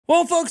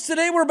Well, folks,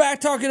 today we're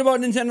back talking about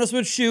Nintendo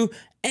Switch 2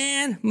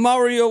 and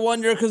Mario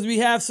Wonder because we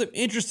have some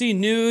interesting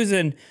news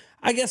and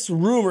I guess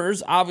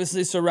rumors,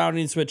 obviously,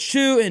 surrounding Switch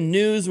 2 and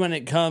news when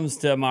it comes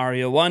to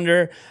Mario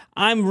Wonder.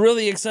 I'm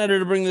really excited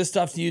to bring this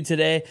stuff to you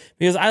today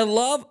because I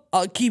love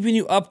keeping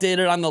you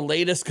updated on the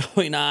latest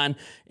going on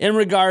in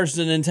regards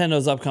to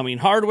Nintendo's upcoming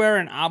hardware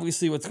and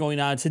obviously what's going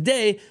on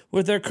today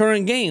with their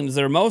current games,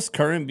 their most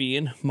current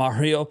being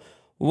Mario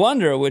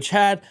Wonder, which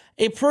had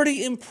a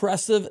pretty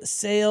impressive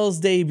sales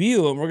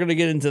debut, and we're going to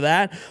get into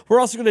that. We're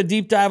also going to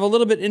deep dive a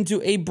little bit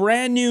into a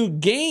brand new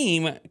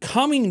game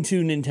coming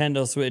to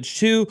Nintendo Switch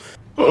 2,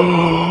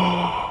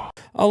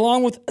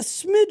 along with a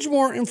smidge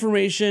more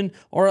information,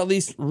 or at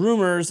least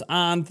rumors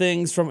on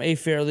things from a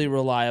fairly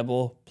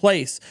reliable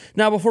place.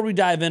 Now, before we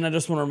dive in, I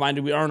just want to remind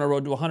you we are on our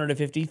road to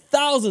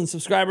 150,000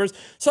 subscribers,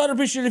 so I'd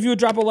appreciate it if you would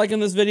drop a like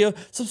on this video,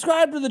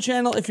 subscribe to the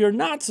channel if you're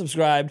not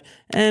subscribed,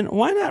 and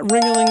why not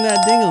ring-a-ling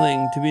that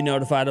ding-a-ling to be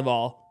notified of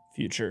all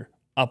future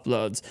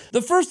uploads.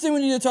 The first thing we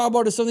need to talk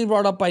about is something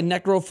brought up by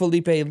Necro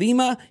Felipe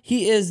Lima.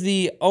 He is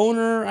the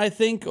owner, I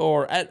think,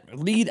 or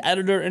lead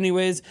editor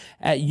anyways,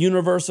 at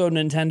Universo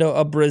Nintendo,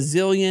 a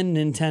Brazilian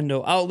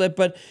Nintendo outlet,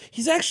 but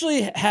he's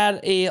actually had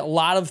a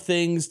lot of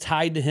things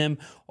tied to him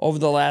over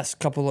the last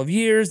couple of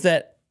years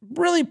that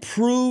really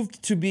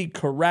proved to be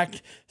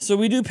correct. So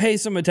we do pay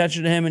some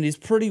attention to him, and he's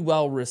pretty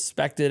well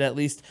respected, at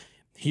least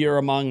here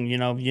among,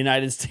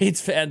 United States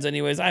fans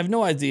anyways. I have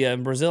no idea.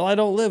 In Brazil, I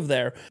don't live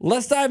there.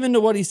 Let's dive into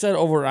what he said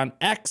over on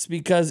X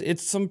because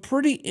it's some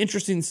pretty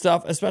interesting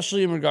stuff,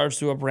 especially in regards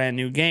to a brand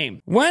new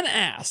game. When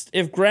asked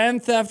if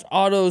Grand Theft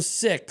Auto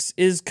 6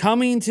 is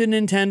coming to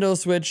Nintendo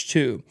Switch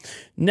 2,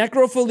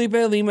 Necro Felipe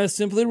Lima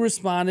simply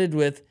responded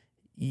with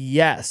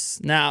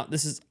yes. Now,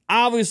 this is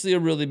obviously a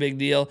really big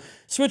deal.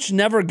 Switch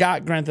never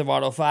got Grand Theft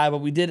Auto 5, but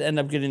we did end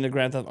up getting the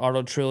Grand Theft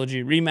Auto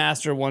Trilogy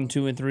Remaster 1,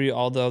 2, and 3,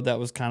 although that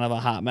was kind of a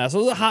hot mess. It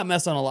was a hot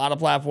mess on a lot of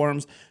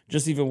platforms,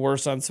 just even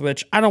worse on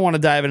Switch. I don't want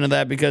to dive into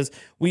that because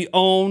we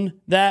own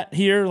that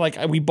here. Like,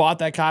 we bought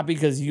that copy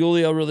because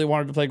Yulia really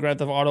wanted to play Grand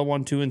Theft Auto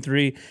 1, 2, and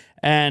 3,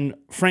 and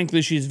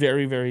frankly, she's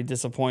very, very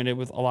disappointed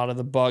with a lot of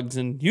the bugs,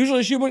 and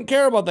usually she wouldn't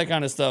care about that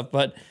kind of stuff,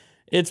 but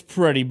it's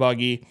pretty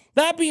buggy.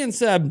 That being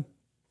said,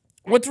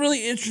 what's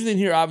really interesting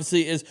here,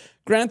 obviously, is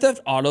Grand Theft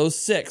Auto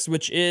 6,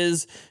 which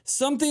is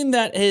something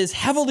that is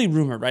heavily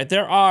rumored, right?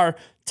 There are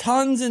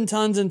tons and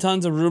tons and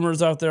tons of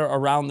rumors out there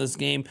around this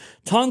game,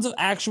 tons of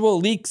actual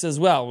leaks as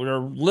well. We're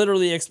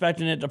literally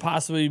expecting it to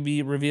possibly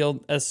be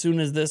revealed as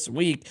soon as this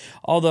week,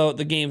 although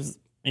the game's,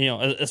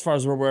 as far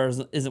as we're aware,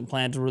 isn't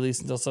planned to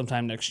release until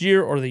sometime next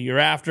year or the year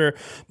after.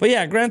 But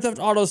yeah, Grand Theft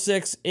Auto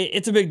 6,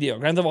 it's a big deal.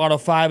 Grand Theft Auto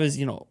 5 is,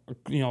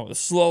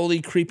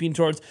 slowly creeping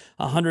towards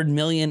 100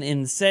 million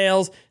in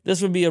sales.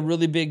 This would be a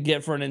really big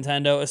get for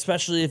Nintendo,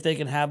 especially if they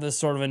can have this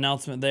sort of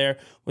announcement there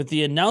with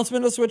the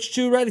announcement of Switch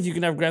 2, right? If you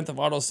can have Grand Theft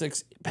Auto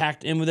 6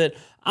 packed in with it.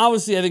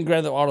 Obviously, I think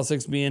Grand Theft Auto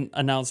 6 being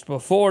announced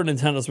before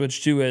Nintendo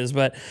Switch 2 is,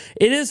 but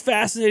it is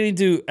fascinating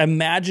to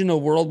imagine a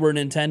world where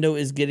Nintendo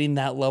is getting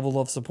that level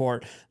of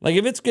support. Like,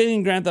 if it's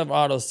getting Grand Theft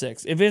Auto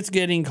 6, if it's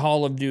getting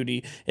Call of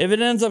Duty, if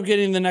it ends up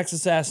getting the next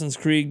Assassin's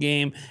Creed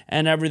game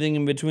and everything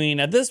in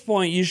between, at this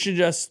point, you should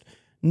just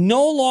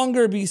no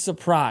longer be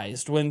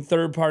surprised when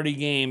third-party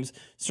games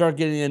start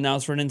getting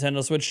announced for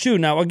Nintendo Switch 2.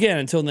 Now, again,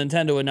 until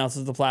Nintendo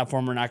announces the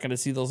platform, we're not going to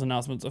see those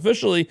announcements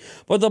officially,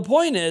 but the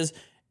point is,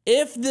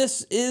 if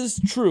this is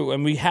true,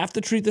 and we have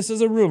to treat this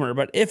as a rumor,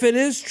 but if it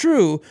is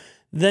true,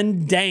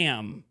 then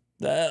damn,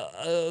 the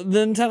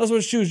Nintendo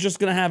Switch 2 is just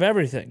going to have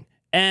everything.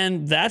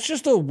 And that's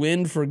just a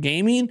win for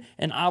gaming,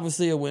 and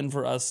obviously a win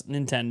for us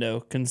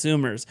Nintendo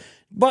consumers.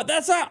 But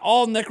that's not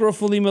all Necro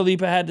Felipe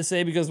Lima had to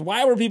say, because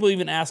why were people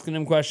even asking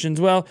him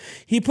questions? Well,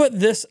 he put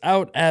this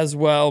out as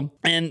well,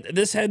 and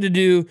this had to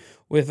do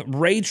with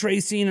ray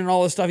tracing and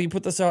all this stuff. He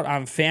put this out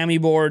on Family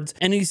Boards,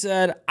 and he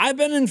said, "I've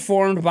been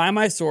informed by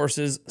my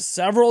sources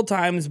several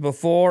times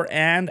before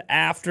and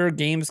after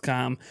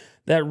Gamescom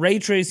that ray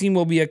tracing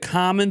will be a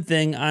common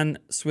thing on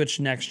Switch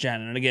Next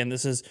Gen." And again,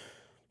 this is,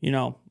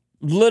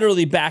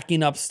 literally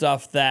backing up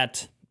stuff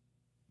that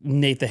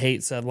Nate the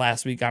Hate said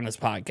last week on his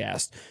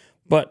podcast.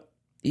 But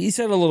he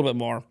said a little bit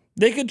more.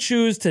 They could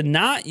choose to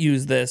not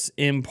use this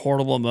in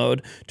portable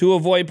mode to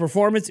avoid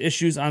performance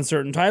issues on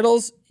certain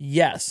titles.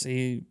 Yes,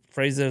 he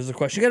phrased it as a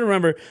question. You gotta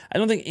remember, I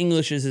don't think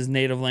English is his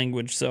native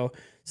language, so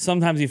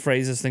sometimes he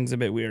phrases things a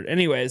bit weird.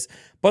 Anyways,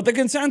 but the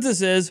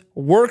consensus is,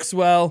 works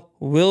well,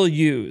 will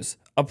use.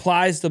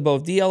 Applies to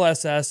both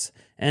DLSS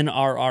and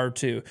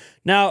RR2.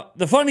 Now,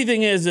 the funny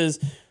thing is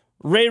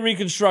Ray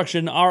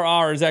Reconstruction,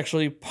 RR, is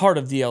actually part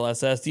of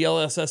DLSS.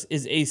 DLSS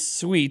is a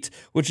suite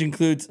which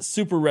includes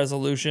Super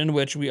Resolution,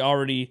 which we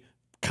already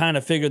kind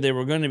of figured they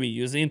were going to be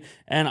using,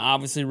 and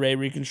obviously Ray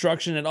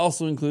Reconstruction. It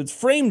also includes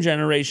Frame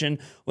Generation,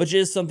 which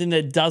is something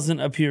that doesn't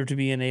appear to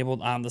be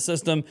enabled on the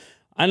system.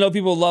 I know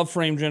people love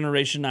Frame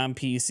Generation on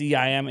PC.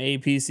 I am a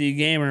PC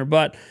gamer,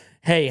 but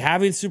hey,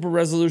 having super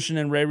resolution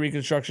and ray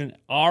reconstruction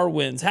are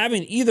wins.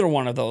 Having either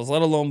one of those,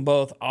 let alone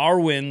both, are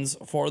wins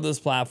for this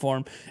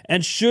platform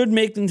and should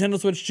make Nintendo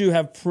Switch 2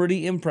 have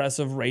pretty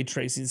impressive ray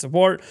tracing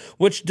support,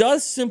 which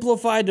does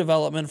simplify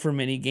development for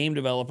many game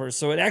developers.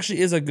 So it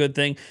actually is a good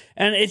thing.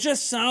 And it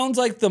just sounds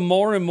like the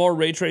more and more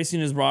ray tracing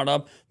is brought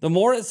up, the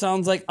more it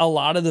sounds like a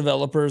lot of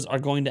developers are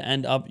going to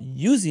end up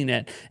using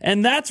it.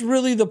 And that's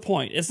really the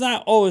point. It's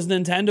not, oh, is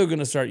Nintendo going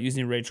to start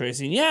using ray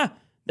tracing? Yeah,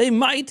 they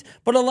might,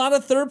 but a lot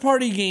of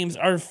third-party games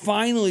are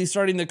finally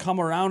starting to come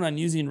around on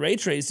using ray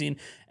tracing,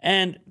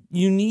 and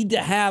you need to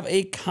have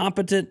a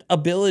competent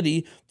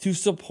ability to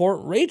support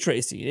ray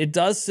tracing. It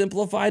does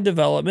simplify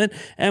development,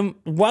 and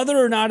whether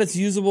or not it's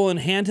usable in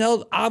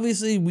handheld,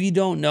 obviously we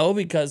don't know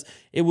because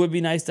it would be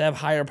nice to have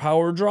higher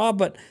power draw,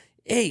 but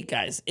hey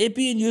guys, it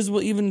being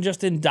usable even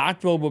just in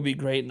dock mode would be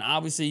great, and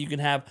obviously you can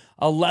have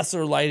a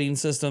lesser lighting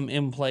system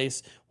in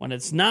place when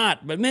it's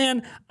not. But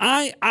man,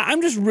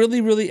 I'm just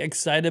really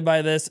excited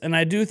by this, and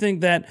I do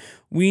think that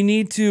we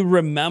need to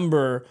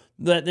remember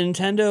that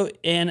Nintendo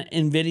and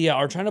Nvidia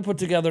are trying to put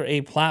together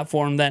a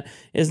platform that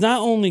is not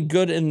only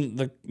good in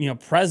the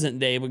present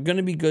day, but going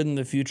to be good in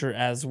the future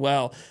as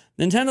well.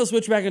 Nintendo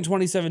Switch back in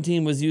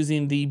 2017 was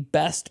using the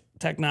best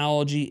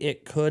technology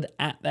it could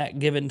at that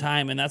given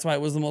time, and that's why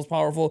it was the most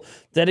powerful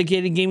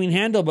dedicated gaming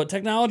handheld. But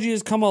technology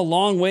has come a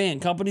long way, and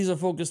companies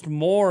have focused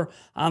more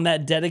on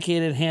that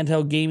dedicated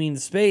handheld gaming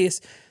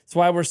space. That's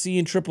why we're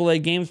seeing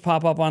AAA games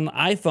pop up on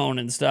iPhone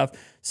and stuff.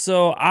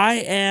 So I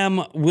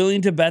am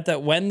willing to bet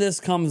that when this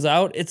comes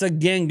out, it's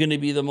again going to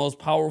be the most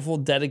powerful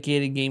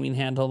dedicated gaming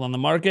handheld on the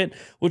market,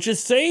 which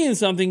is saying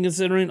something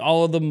considering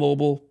all of the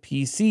mobile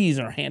PCs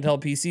or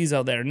handheld PCs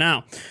out there.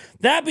 Now,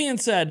 that being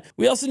said,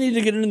 we also need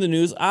to get into the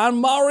news on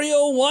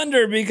Mario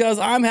Wonder because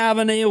I'm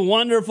having a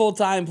wonderful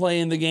time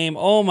playing the game.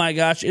 Oh my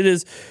gosh, it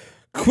is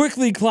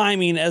quickly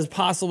climbing as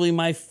possibly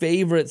my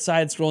favorite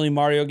side-scrolling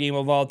Mario game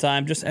of all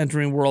time, just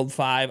entering World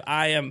 5.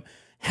 I am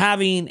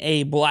having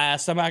a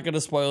blast. I'm not going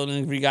to spoil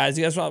anything for you guys.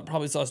 You guys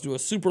probably saw us do a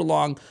super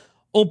long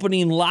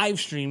opening live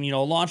stream,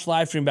 launch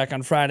live stream back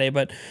on Friday,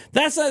 but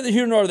that's neither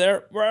here nor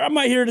there. I'm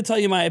not here to tell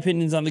you my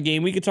opinions on the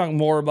game. We could talk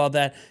more about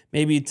that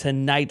maybe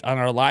tonight on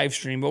our live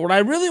stream, but what I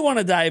really want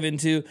to dive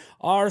into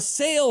are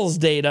sales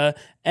data,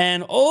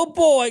 and oh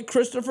boy,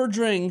 Christopher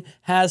Dring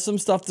has some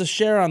stuff to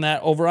share on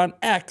that over on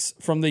X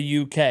from the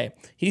UK.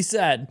 He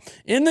said,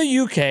 in the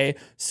UK,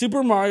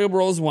 Super Mario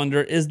Bros.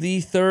 Wonder is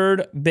the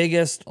third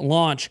biggest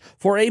launch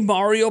for a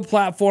Mario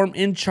platform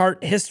in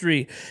chart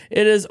history.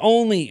 It is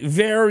only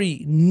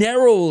very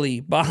narrowly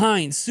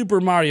behind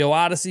Super Mario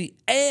Odyssey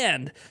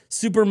and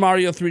Super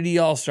Mario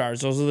 3D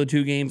All-Stars. Those are the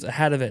two games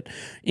ahead of it.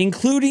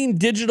 Including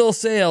digital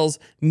sales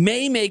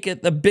may make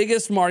it the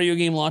biggest Mario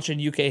game launch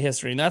in UK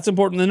history. And that's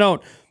important to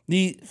note.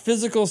 The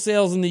physical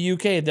sales in the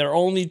UK, they're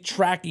only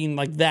tracking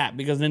like that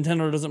because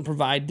Nintendo doesn't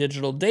provide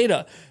digital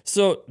data.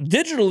 So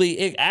digitally,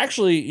 it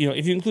actually,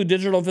 if you include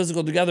digital and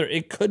physical together,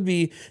 it could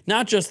be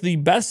not just the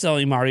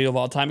best-selling Mario of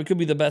all time, it could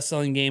be the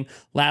best-selling game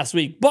last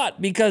week. But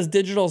because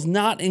digital's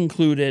not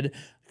included,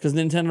 because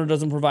Nintendo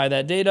doesn't provide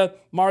that data,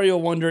 Mario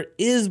Wonder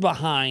is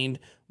behind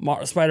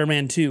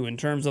Spider-Man 2 in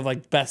terms of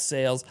like best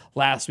sales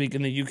last week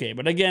in the UK.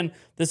 But again,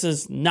 this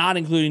is not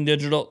including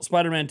digital.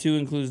 Spider-Man 2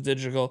 includes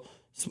digital,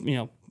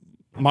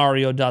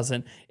 Mario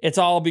doesn't. It's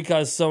all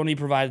because Sony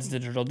provides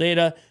digital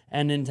data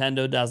and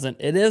Nintendo doesn't.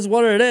 It is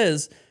what it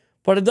is,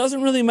 but it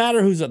doesn't really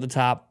matter who's at the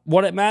top.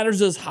 What it matters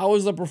is how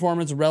is the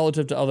performance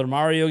relative to other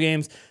Mario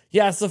games.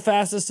 Yeah, it's the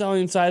fastest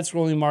selling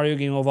side-scrolling Mario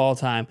game of all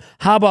time.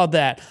 How about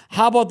that?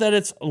 How about that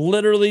it's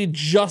literally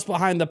just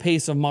behind the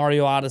pace of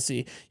Mario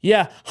Odyssey?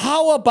 Yeah,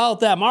 how about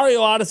that?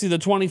 Mario Odyssey, the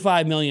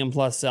 25 million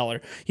plus seller.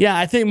 Yeah,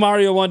 I think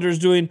Mario Wonder is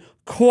doing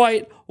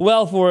quite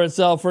well for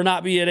itself for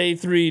not being a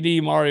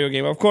 3D Mario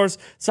game. Of course,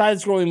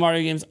 side-scrolling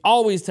Mario games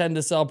always tend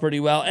to sell pretty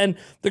well. And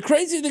the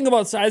crazy thing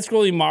about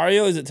side-scrolling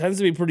Mario is it tends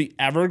to be pretty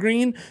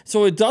evergreen.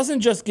 So it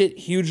doesn't just get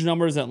huge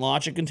numbers at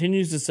launch. It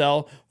continues to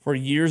sell for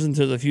years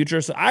into the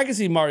future. So I can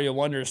see Mario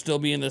Wonder still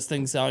being this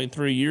thing selling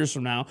 3 years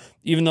from now,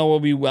 even though we'll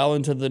be well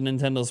into the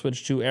Nintendo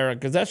Switch 2 era,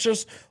 because that's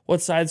just what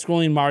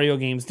side-scrolling Mario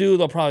games do.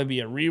 There'll probably be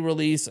a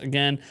re-release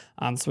again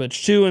on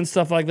Switch 2 and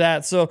stuff like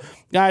that. So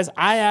guys,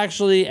 I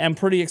actually am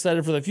pretty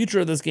excited for the future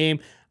of this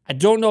game. I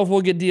don't know if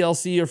we'll get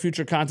DLC or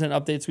future content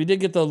updates. We did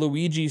get the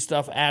Luigi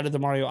stuff added to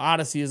Mario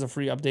Odyssey as a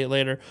free update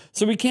later,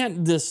 so we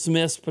can't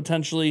dismiss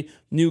potentially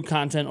new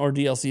content or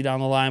DLC down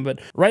the line. But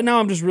right now,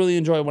 I'm just really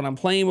enjoying what I'm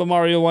playing with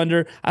Mario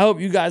Wonder. I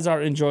hope you guys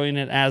are enjoying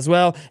it as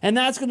well. And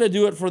that's going to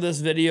do it for this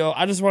video.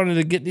 I just wanted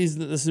to get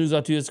this news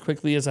out to you as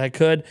quickly as I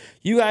could.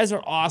 You guys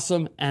are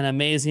awesome and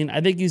amazing.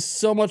 I thank you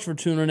so much for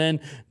tuning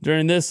in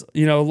during this,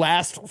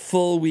 last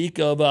full week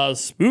of a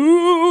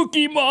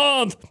spooky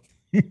month.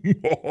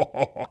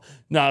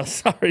 No,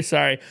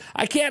 sorry.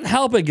 I can't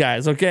help it,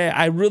 guys, okay?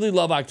 I really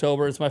love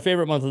October. It's my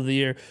favorite month of the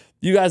year.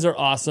 You guys are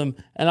awesome,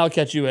 and I'll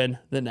catch you in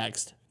the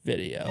next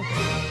video.